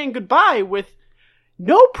without saying goodbye with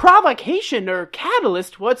no provocation or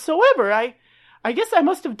catalyst whatsoever. I guess I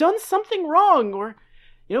must have done something wrong, or,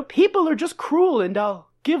 you know, people are just cruel and I'll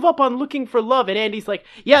give up on looking for love. And Andy's like,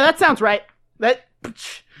 yeah, that sounds right. That's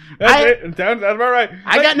it. It sounds about right.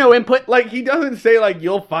 I got no input. Like, he doesn't say, like,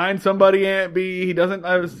 you'll find somebody, Aunt B. He doesn't,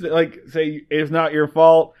 like, say it's not your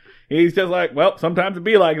fault. He's just like, well, sometimes it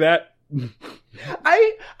be like that.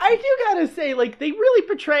 I do gotta say, like, they really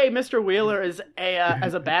portray Mr. Wheeler as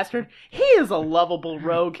a bastard. He is a lovable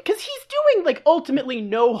rogue, because he's doing, like, ultimately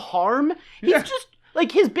no harm. He's just,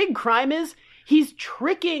 like, his big crime is he's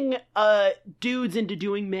tricking dudes into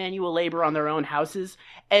doing manual labor on their own houses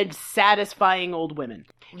and satisfying old women.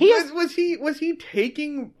 Was he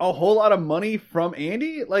taking a whole lot of money from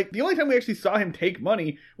Andy? Like, the only time we actually saw him take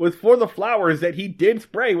money was for the flowers that he did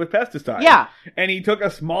spray with pesticides. Yeah. And he took a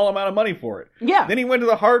small amount of money for it. Yeah. Then he went to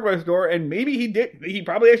the hardware store, and maybe he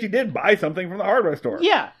probably actually did buy something from the hardware store.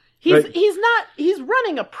 Yeah. He's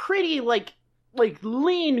running a pretty, like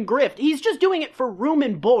lean grift. He's just doing it for room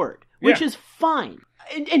and board, which is fine.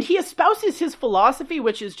 And he espouses his philosophy,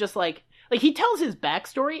 which is just like he tells his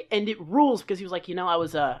backstory, and it rules, because he was like, you know,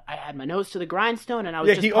 I had my nose to the grindstone, and I was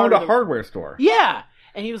just he owned a hardware store. Yeah,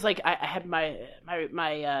 and he was like, I had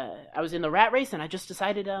I was in the rat race, and I just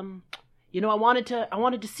decided, you know, I wanted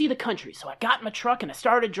to see the country, so I got in my truck and I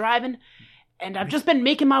started driving, and I've just been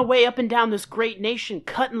making my way up and down this great nation,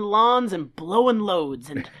 cutting lawns and blowing loads,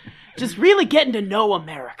 and just really getting to know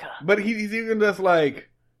America. But he's even just like,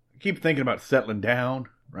 keep thinking about settling down,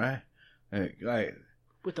 right?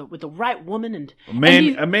 With the right woman, and a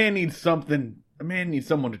man needs something. A man needs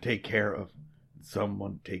someone to take care of.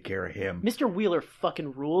 Someone to take care of him. Mr. Wheeler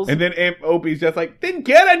fucking rules. And then Opie's just like, then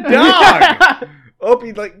get a dog.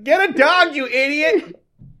 Opie's like, get a dog, you idiot.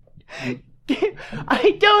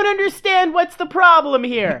 I don't understand what's the problem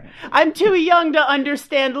here. I'm too young to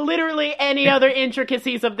understand literally any other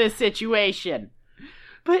intricacies of this situation.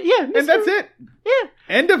 But yeah, and that's it. Yeah.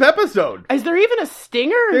 End of episode. Is there even a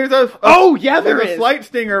stinger? There's a slight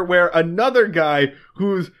stinger where another guy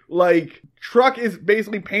whose, like, truck is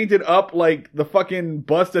basically painted up like the fucking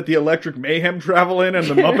bus that the Electric Mayhem travel in the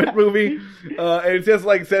Muppet movie. And it just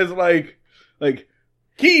like says like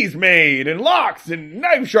keys made and locks and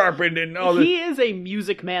knife sharpened and all this. He is a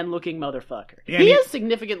Music Man looking motherfucker. Yeah, he is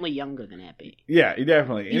significantly younger than Aunt B. Yeah, he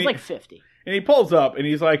definitely. He's like 50. And he pulls up and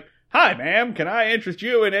he's like, hi, ma'am, can I interest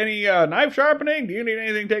you in any knife sharpening? Do you need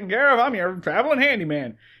anything taken care of? I'm your traveling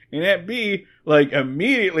handyman. And Aunt B, like,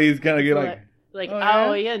 immediately is gonna get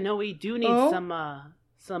no, we do need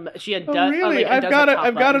some. She had really? I've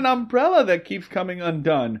got an umbrella that keeps coming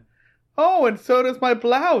undone. Oh, and so does my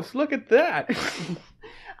blouse. Look at that.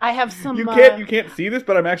 I have some. You can't see this,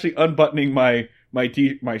 but I'm actually unbuttoning my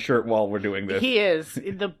shirt while we're doing this. He is.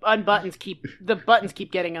 The buttons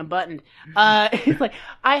keep getting unbuttoned. It's like,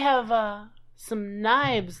 I have some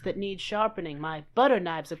knives that need sharpening. My butter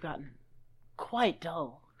knives have gotten quite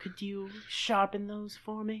dull. Could you sharpen those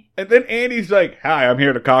for me? And then Andy's like, "Hi, I'm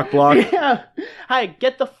here to cock block." Yeah. Hi,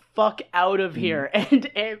 get the fuck out of here.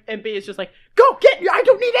 And B is just like, go get, I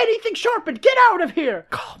don't need anything sharpened. Get out of here.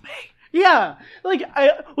 Call me. Yeah. Like,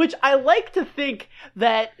 which I like to think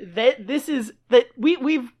that this is, that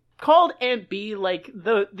we've called Aunt B like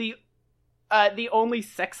the only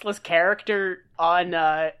sexless character on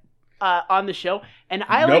the show, and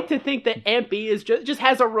I like to think that Aunt B is just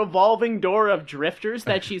has a revolving door of drifters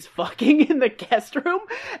that she's fucking in the guest room,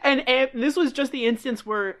 and this was just the instance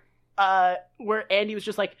where Andy was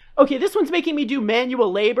just like, okay, this one's making me do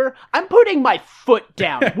manual labor. I'm putting my foot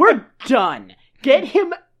down. We're done. Get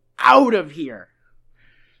him out of here.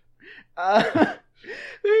 Yeah.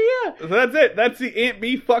 So that's it. That's the Aunt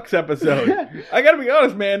B fucks episode. I gotta be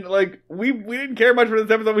honest, man. Like, we didn't care much for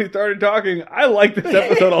this episode when we started talking. I like this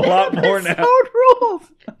episode a lot more now. Episode rules.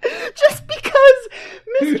 Just because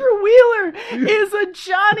Mr. Wheeler is a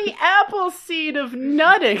Johnny Appleseed of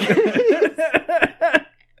nutting.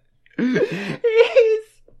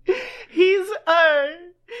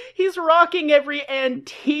 He's rocking every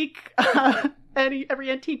antique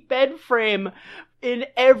bed frame in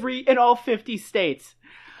all 50 states.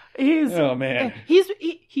 Oh man.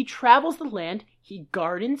 He travels the land, he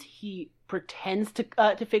gardens, he pretends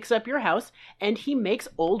to fix up your house, and he makes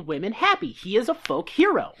old women happy. He is a folk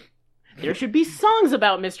hero. There should be songs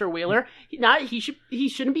about Mr. Wheeler. He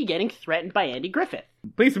shouldn't be getting threatened by Andy Griffith.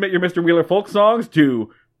 Please submit your Mr. Wheeler folk songs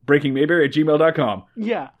to breakingmayberry@gmail.com.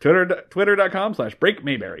 Yeah.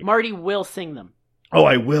 Twitter.com/breakmayberry. Marty will sing them. Oh,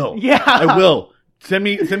 I will. Yeah. I will. Send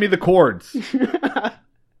me the chords.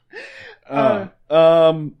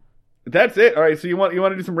 That's it. All right. So you want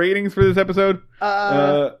to do some ratings for this episode?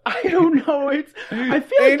 I don't know. I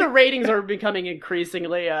feel like the ratings are becoming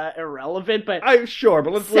increasingly irrelevant, but sure.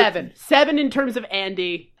 But let's 7 in terms of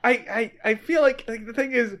Andy. I feel like the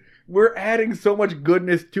thing is, we're adding so much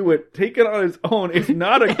goodness to it. Take it on its own. It's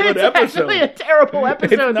not a good episode. It's actually a terrible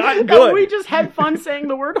episode. It's not good. And we just had fun saying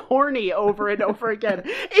the word horny over and over again.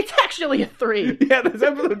 It's actually a 3. Yeah, this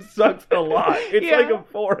episode sucks a lot. It's like a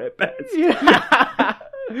 4 at best. Yeah.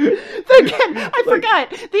 Again, I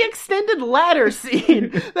forgot the extended ladder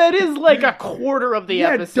scene. That is like a quarter of the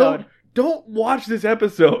episode. Don't watch this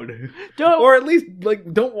episode. Or at least,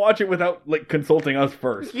 don't watch it without, consulting us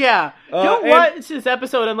first. Yeah. Don't watch this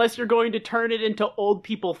episode unless you're going to turn it into old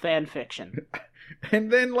people fan fiction.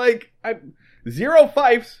 And then, zero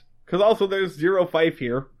Fifes, because also there's zero Fife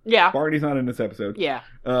here. Yeah. Barney's not in this episode. Yeah.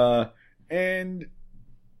 And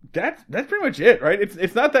that's pretty much it, right?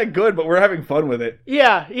 It's not that good, but we're having fun with it.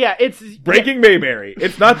 Yeah, it's... Breaking Mayberry.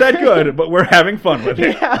 It's not that good, but we're having fun with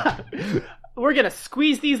it. Yeah. We're gonna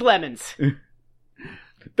squeeze these lemons.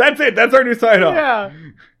 That's it. That's our new sign-off. Yeah.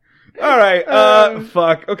 All right.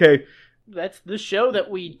 Fuck. Okay. That's the show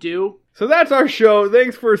that we do. So that's our show.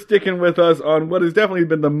 Thanks for sticking with us on what has definitely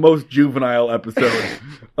been the most juvenile episode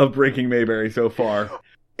of Breaking Mayberry so far.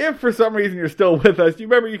 If for some reason you're still with us, you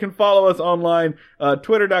remember you can follow us online,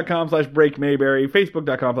 twitter.com/breakmayberry,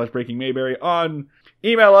 facebook.com/breakingmayberry,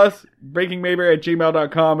 email us,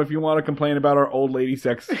 breakingmayberry@gmail.com if you want to complain about our old lady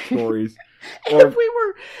sex stories. Or if we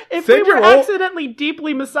were accidentally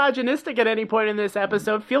deeply misogynistic at any point in this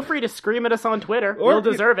episode, feel free to scream at us on Twitter. We'll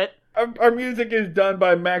deserve it. Our music is done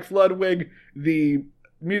by Max Ludwig. The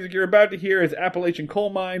music you're about to hear is Appalachian Coal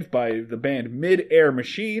Mines by the band Mid-Air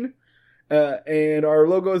Machine. And our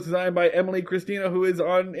logo is designed by Emily Christina, who is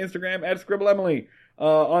on Instagram at ScribbleEmily.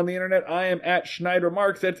 On the internet, I am at Schneider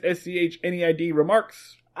Marks. That's SCHNEID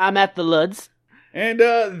Remarks. I'm at the Luds. And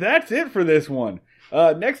that's it for this one.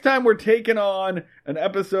 Next time we're taking on an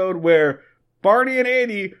episode where Barney and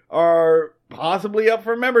Andy are possibly up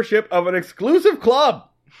for membership of an exclusive club.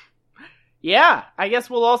 Yeah, I guess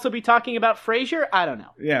we'll also be talking about Frasier. I don't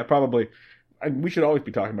know. Yeah, probably. We should always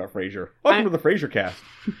be talking about Frasier. Welcome to the Frasier cast.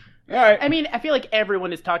 All right. I mean, I feel like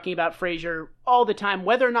everyone is talking about Frasier all the time,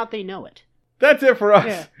 whether or not they know it. That's it for us.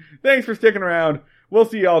 Yeah. Thanks for sticking around. We'll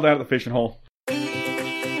see you all down at the fishing hole.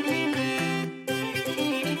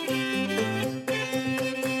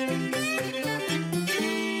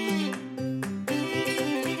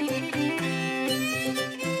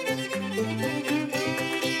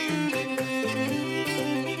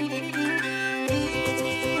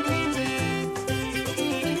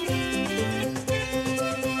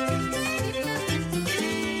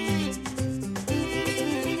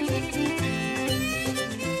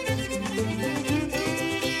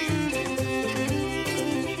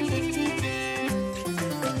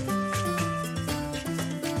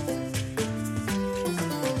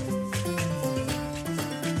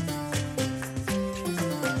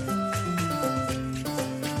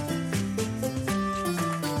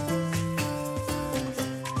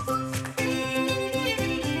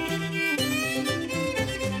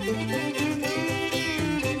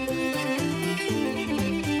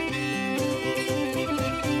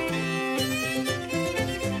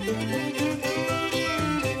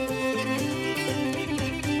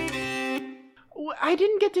 I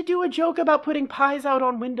didn't get to do a joke about putting pies out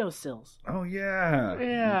on windowsills. Oh, yeah.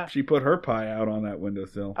 Yeah. She put her pie out on that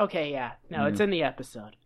windowsill. Okay, yeah. No, it's in the episode.